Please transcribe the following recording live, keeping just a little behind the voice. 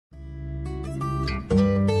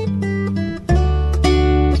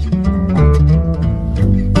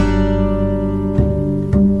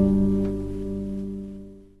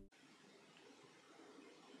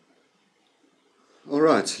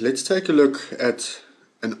Alright, let's take a look at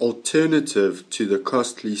an alternative to the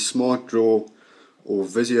costly Smart Draw or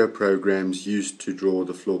Visio programs used to draw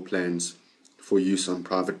the floor plans for use on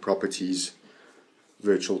private properties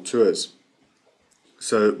virtual tours.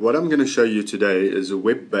 So what I'm going to show you today is a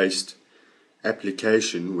web-based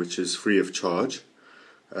application which is free of charge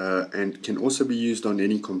and can also be used on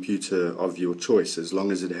any computer of your choice as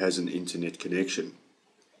long as it has an internet connection.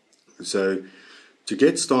 So to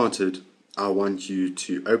get started, I want you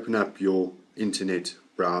to open up your internet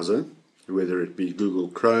browser, whether it be Google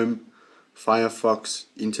Chrome, Firefox,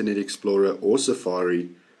 Internet Explorer or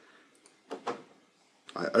Safari.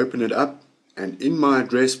 I open it up and in my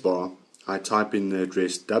address bar I type in the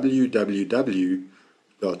address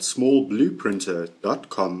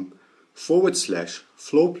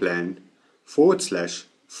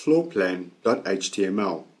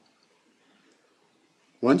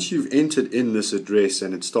Once you've entered in this address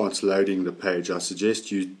and it starts loading the page, I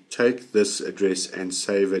suggest you take this address and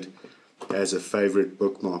save it as a favorite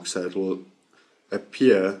bookmark so it will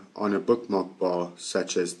appear on a bookmark bar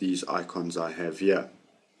such as these icons I have here.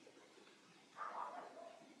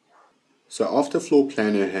 So after Floor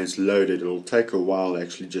Planner has loaded, it will take a while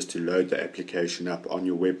actually just to load the application up on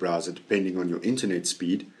your web browser depending on your internet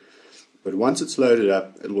speed. But once it's loaded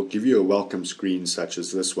up, it will give you a welcome screen such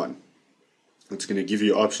as this one. It's going to give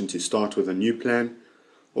you an option to start with a new plan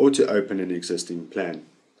or to open an existing plan.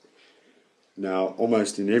 Now,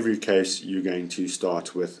 almost in every case, you're going to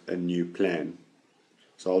start with a new plan.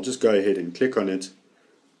 So I'll just go ahead and click on it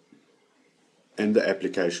and the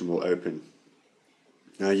application will open.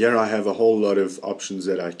 Now here I have a whole lot of options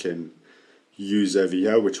that I can use over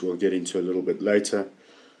here, which we'll get into a little bit later.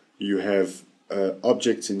 You have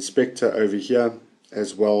Objects Inspector over here,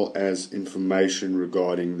 as well as information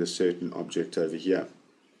regarding the certain object over here.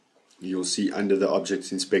 You'll see under the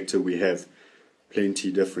Objects Inspector we have plenty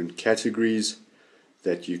different categories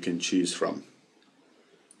that you can choose from.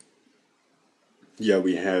 Here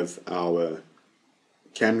we have our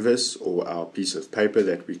canvas or our piece of paper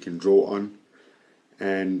that we can draw on,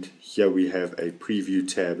 and here we have a preview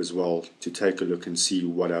tab as well to take a look and see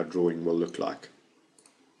what our drawing will look like.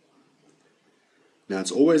 Now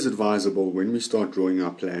it's always advisable when we start drawing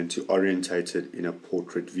our plan to orientate it in a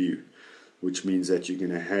portrait view, which means that you're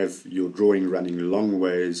going to have your drawing running long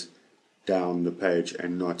ways down the page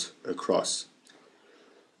and not across.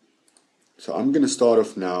 So I'm going to start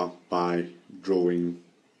off now by drawing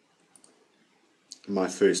my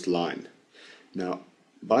first line. Now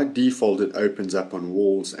by default it opens up on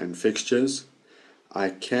walls and fixtures. I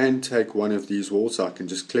can take one of these walls, so I can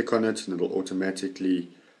just click on it and it will automatically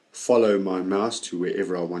follow my mouse to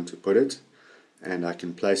wherever I want to put it, and I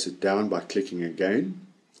can place it down by clicking again.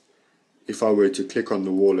 If I were to click on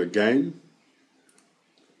the wall again,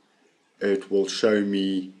 it will show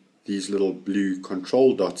me these little blue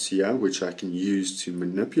control dots here which I can use to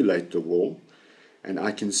manipulate the wall, and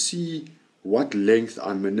I can see what length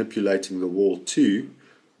I'm manipulating the wall to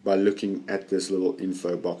by looking at this little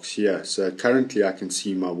info box here. So currently I can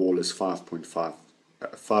see my wall is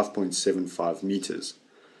 5.75 meters.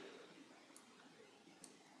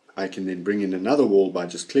 I can then bring in another wall by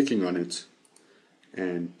just clicking on it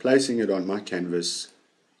and placing it on my canvas,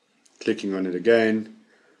 clicking on it again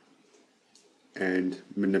and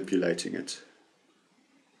manipulating it.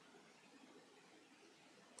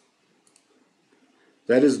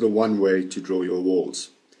 That is the one way to draw your walls.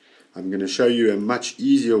 I'm going to show you a much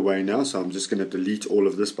easier way now, so I'm just going to delete all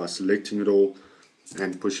of this by selecting it all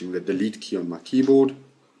and pushing the delete key on my keyboard.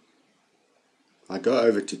 I go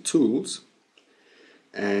over to Tools,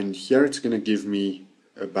 and here it's going to give me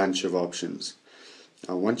a bunch of options.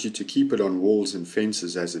 I want you to keep it on walls and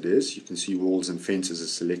fences as it is. You can see walls and fences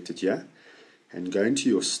is selected here, and go into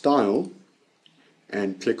your style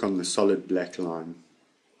and click on the solid black line.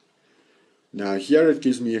 Now here it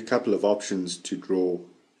gives me a couple of options to draw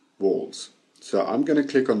walls. So I'm going to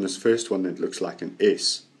click on this first one that looks like an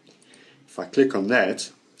S. If I click on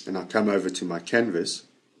that and I come over to my canvas,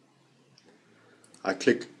 I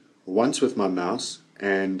click once with my mouse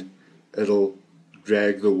and it'll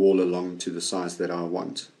drag the wall along to the size that I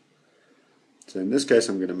want. So in this case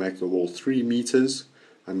I'm going to make the wall 3 meters.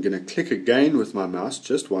 I'm going to click again with my mouse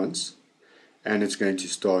just once and it's going to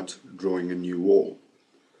start drawing a new wall.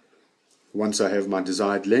 Once I have my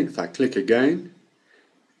desired length, I click again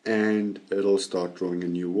and it'll start drawing a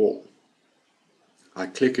new wall. I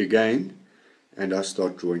click again and I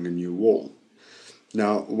start drawing a new wall.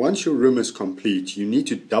 Now once your room is complete, you need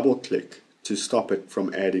to double click to stop it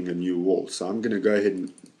from adding a new wall. So I'm going to go ahead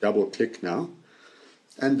and double click now,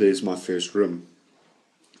 and there's my first room.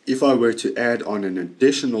 If I were to add on an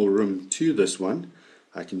additional room to this one,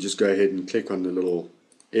 I can just go ahead and click on the little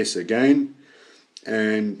S again,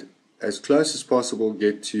 and as close as possible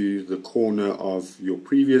get to the corner of your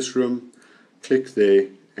previous room, click there,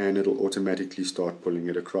 and it'll automatically start pulling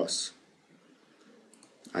it across.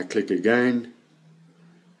 I click again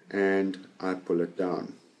and I pull it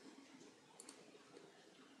down.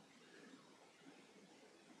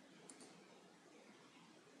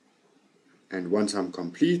 And once I'm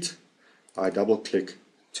complete, I double click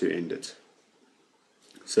to end it.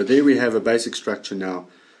 So there we have a basic structure now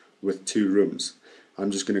with 2 rooms.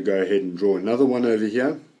 I'm just going to go ahead and draw another one over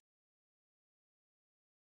here.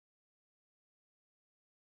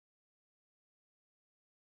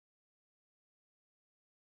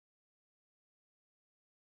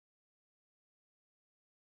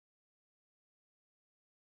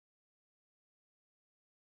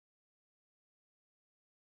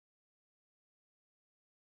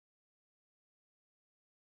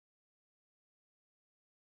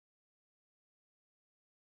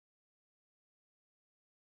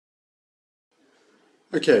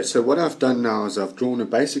 Okay, so what I've done now is I've drawn a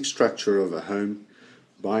basic structure of a home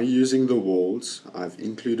by using the walls. I've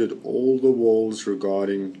included all the walls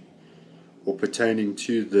regarding or pertaining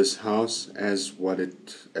to this house as what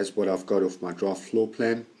I've got off my draft floor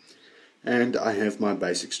plan, and I have my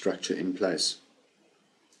basic structure in place.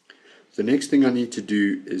 The next thing I need to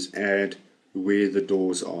do is add where the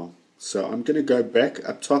doors are. So I'm going to go back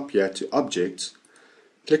up top here to Objects,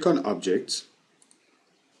 click on Objects,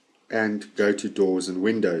 and go to Doors and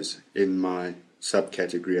Windows in my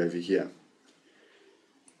subcategory over here.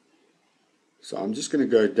 So I'm just going to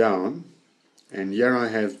go down, and here I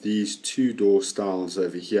have these 2 door styles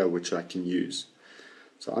over here which I can use.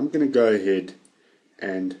 So I'm going to go ahead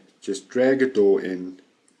and just drag a door in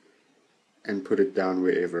and put it down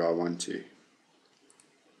wherever I want to.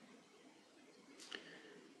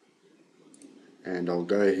 And I'll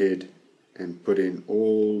go ahead and put in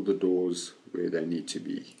all the doors where they need to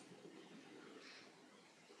be.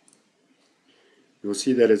 You'll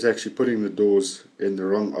see that it's actually putting the doors in the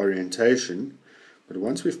wrong orientation, but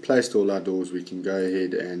once we've placed all our doors we can go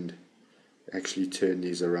ahead and actually turn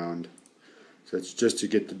these around. So it's just to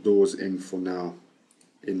get the doors in for now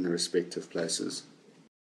in the respective places.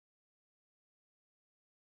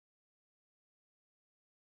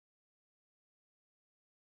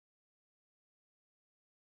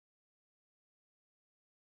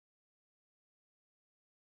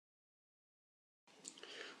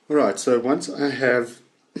 Alright, so once I have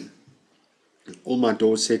all my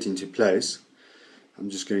doors set into place, I'm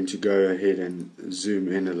just going to go ahead and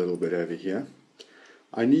zoom in a little bit over here.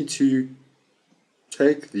 I need to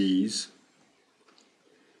take these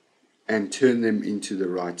and turn them into the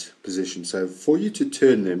right position. So for you to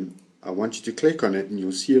turn them, I want you to click on it and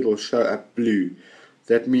you'll see it will show up blue.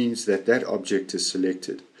 That means that that object is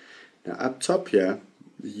selected. Now up top here,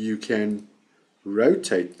 you can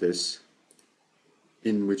rotate this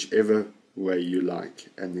in whichever way you like,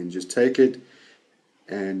 and then just take it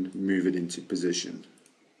and move it into position.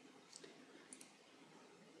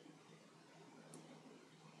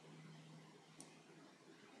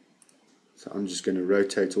 So I'm just going to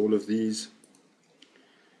rotate all of these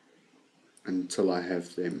until I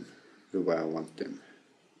have them the way I want them.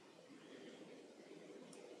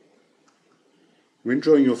 When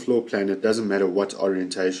drawing your floor plan, it doesn't matter what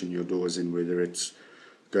orientation your door is in, whether it's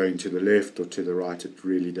going to the left or to the right, it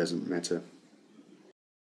really doesn't matter.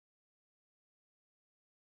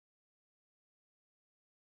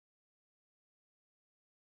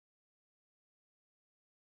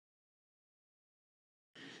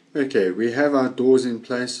 Okay, we have our doors in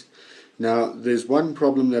place. Now there's one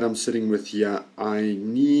problem that I'm sitting with here. I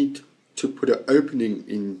need to put an opening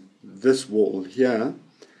in this wall here,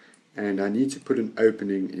 and I need to put an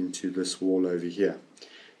opening into this wall over here.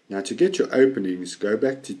 Now to get your openings, go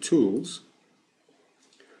back to Tools,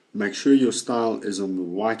 make sure your style is on the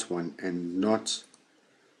white one and not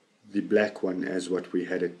the black one as what we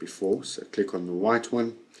had it before. So click on the white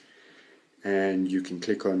one, and you can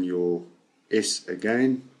click on your S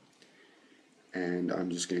again, and I'm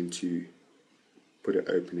just going to put an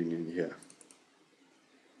opening in here.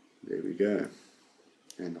 There we go,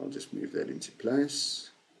 and I'll just move that into place.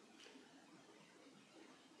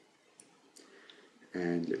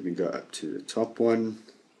 And let me go up to the top one.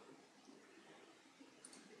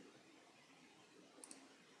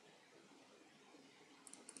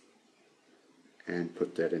 And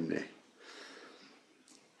put that in there.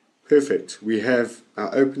 Perfect. We have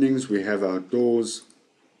our openings, we have our doors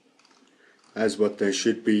as what they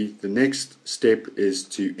should be. The next step is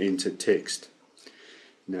to enter text.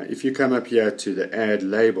 Now if you come up here to the add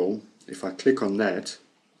label, if I click on that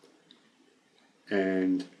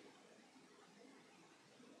and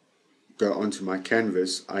go onto my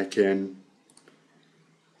canvas, I can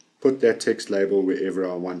put that text label wherever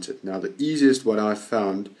I want it. Now the easiest what I've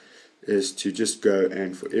found is to just go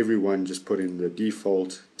and for everyone just put in the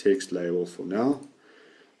default text label for now,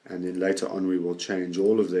 and then later on we will change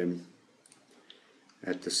all of them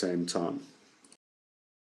at the same time.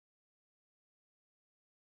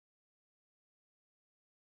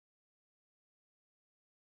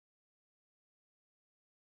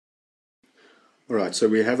 Alright, so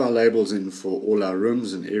we have our labels in for all our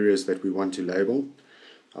rooms and areas that we want to label.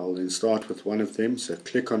 I'll then start with one of them, so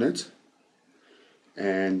click on it,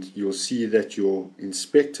 and you'll see that your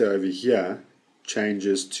inspector over here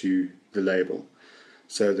changes to the label.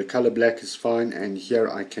 So the color black is fine, and here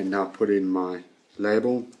I can now put in my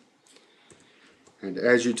label, and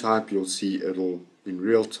as you type you'll see it'll in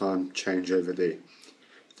real time change over there.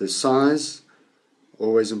 The size,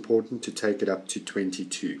 always important to take it up to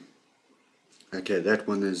 22. Okay, that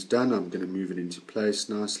one is done. I'm going to move it into place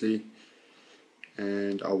nicely,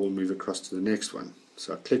 and I will move across to the next one.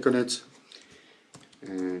 So I click on it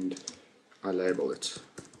and I label it.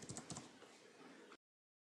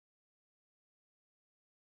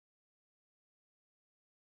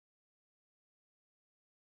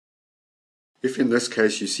 If in this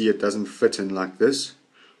case you see it doesn't fit in like this,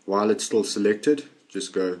 while it's still selected,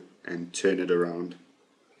 just go and turn it around.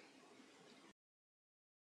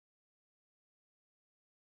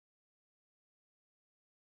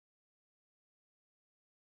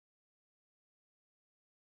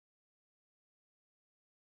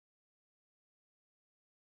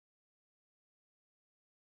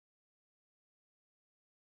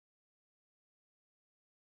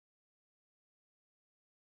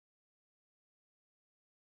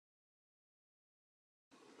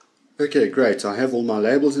 Okay, great. I have all my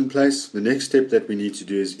labels in place. The next step that we need to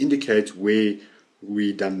do is indicate where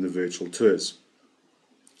we done the virtual tours.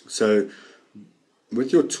 So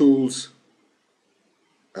with your tools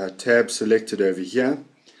tab selected over here,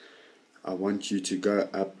 I want you to go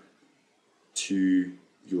up to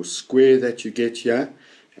your square that you get here,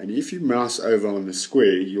 and if you mouse over on the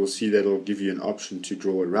square you'll see that it'll give you an option to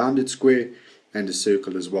draw a rounded square and a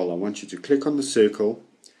circle as well. I want you to click on the circle.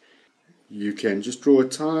 You can just draw a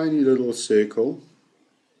tiny little circle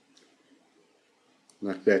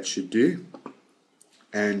like that should do,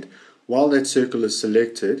 and while that circle is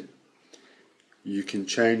selected you can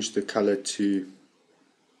change the color to,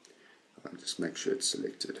 I'll just make sure it's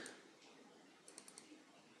selected.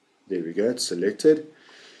 There we go, it's selected.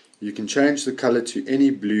 You can change the color to any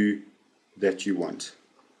blue that you want.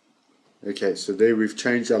 Okay, so there we've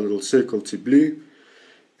changed our little circle to blue,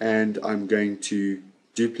 and I'm going to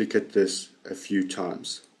duplicate this a few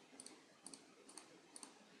times.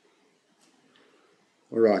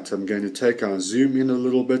 Alright, I'm going to take our zoom in a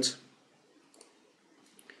little bit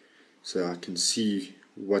so I can see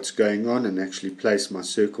what's going on and actually place my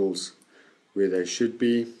circles where they should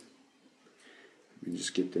be. Let me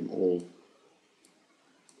just get them all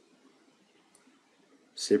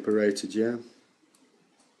separated here.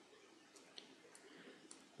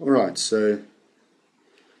 Alright, so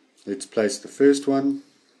let's place the first one.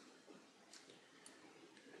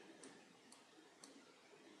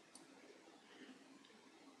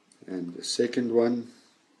 And the second one.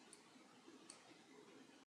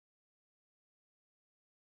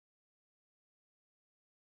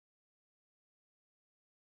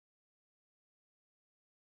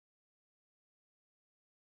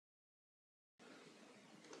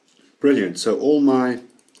 Brilliant, so all my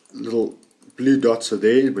little blue dots are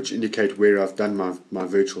there which indicate where I've done my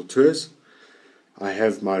virtual tours. I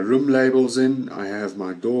have my room labels in, I have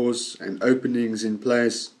my doors and openings in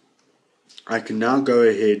place. I can now go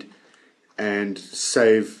ahead and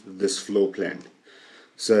save this floor plan.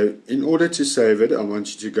 So in order to save it, I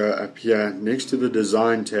want you to go up here next to the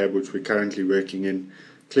design tab which we're currently working in,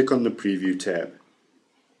 click on the preview tab.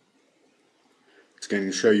 It's going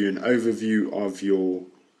to show you an overview of your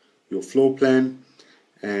floor plan,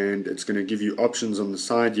 and it's going to give you options on the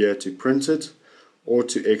side here to print it or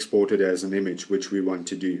to export it as an image, which we want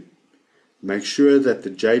to do. Make sure that the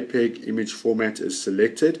JPEG image format is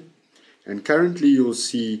selected, and currently you'll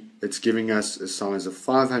see it's giving us a size of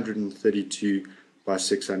 532 by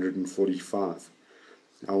 645.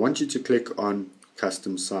 I want you to click on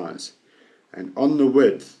custom size, and on the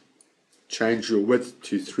width change your width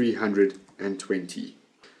to 320.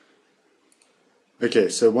 Okay,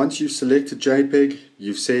 so once you've selected JPEG,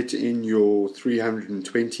 you've set in your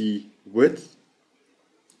 320 width,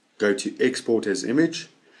 go to export as image,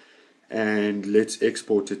 and let's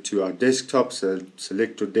export it to our desktop. So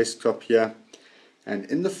select your desktop here, and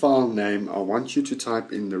in the file name I want you to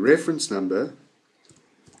type in the reference number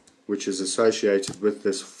which is associated with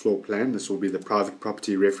this floor plan. This will be the private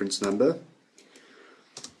property reference number,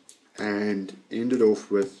 and end it off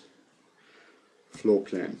with floor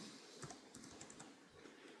plan.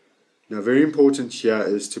 Now very important here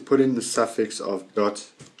is to put in the suffix of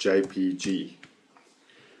 .jpg.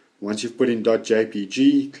 Once you've put in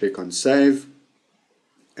 .jpg, click on save,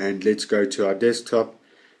 and let's go to our desktop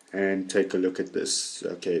and take a look at this.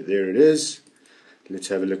 Okay, there it is. Let's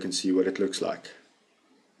have a look and see what it looks like.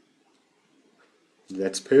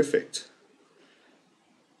 That's perfect.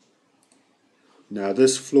 Now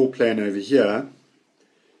this floor plan over here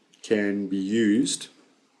can be used,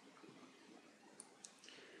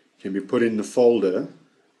 can be put in the folder.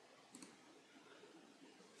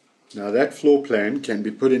 Now that floor plan can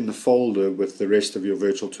be put in the folder with the rest of your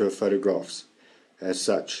virtual tour photographs as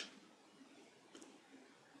such.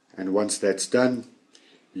 And once that's done,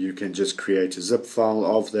 you can just create a zip file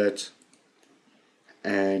of that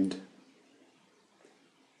and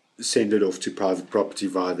send it off to private property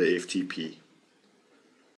via the FTP.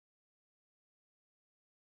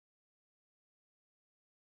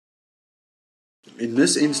 In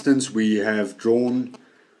this instance, we have drawn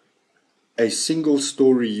a single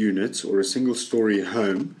story unit or a single story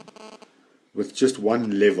home with just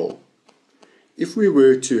one level. If we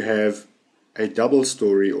were to have a double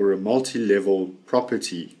story or a multi-level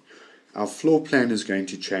property, our floor plan is going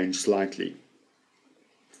to change slightly.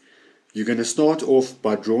 You're going to start off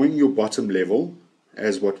by drawing your bottom level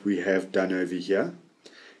as what we have done over here,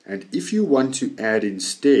 and if you want to add in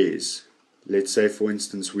stairs, let's say for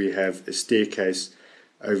instance we have a staircase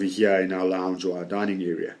over here in our lounge or our dining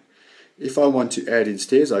area. If I want to add in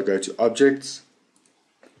stairs, I go to Objects,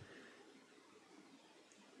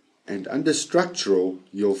 and under Structural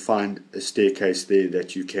you'll find a staircase there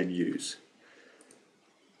that you can use.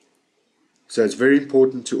 So it's very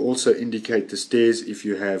important to also indicate the stairs if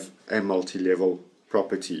you have a multi-level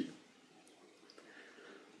property.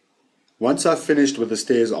 Once I've finished with the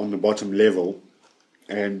stairs on the bottom level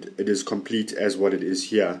and it is complete as what it is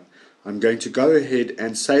here, I'm going to go ahead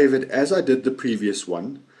and save it as I did the previous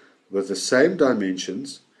one with the same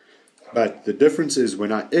dimensions, but the difference is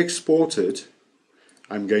when I export it,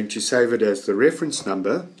 I'm going to save it as the reference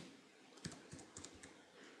number,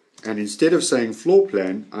 and instead of saying floor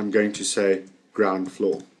plan, I'm going to say ground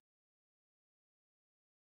floor.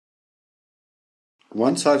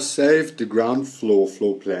 Once I've saved the ground floor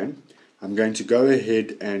floor plan, I'm going to go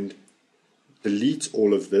ahead and delete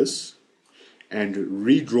all of this and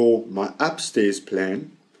redraw my upstairs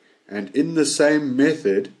plan, and in the same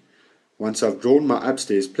method, once I've drawn my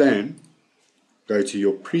upstairs plan, go to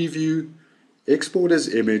your preview, export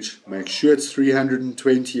as image, make sure it's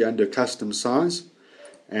 320 under custom size,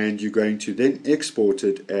 and you're going to then export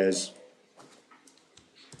it as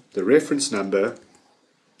the reference number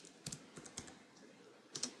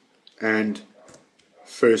and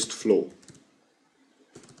first floor.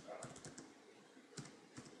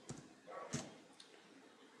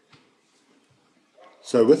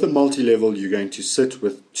 So with a multi-level, you're going to sit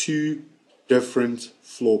with two different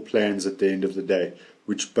floor plans at the end of the day,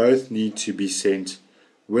 which both need to be sent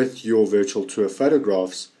with your virtual tour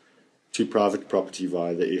photographs to private property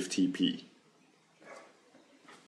via the FTP.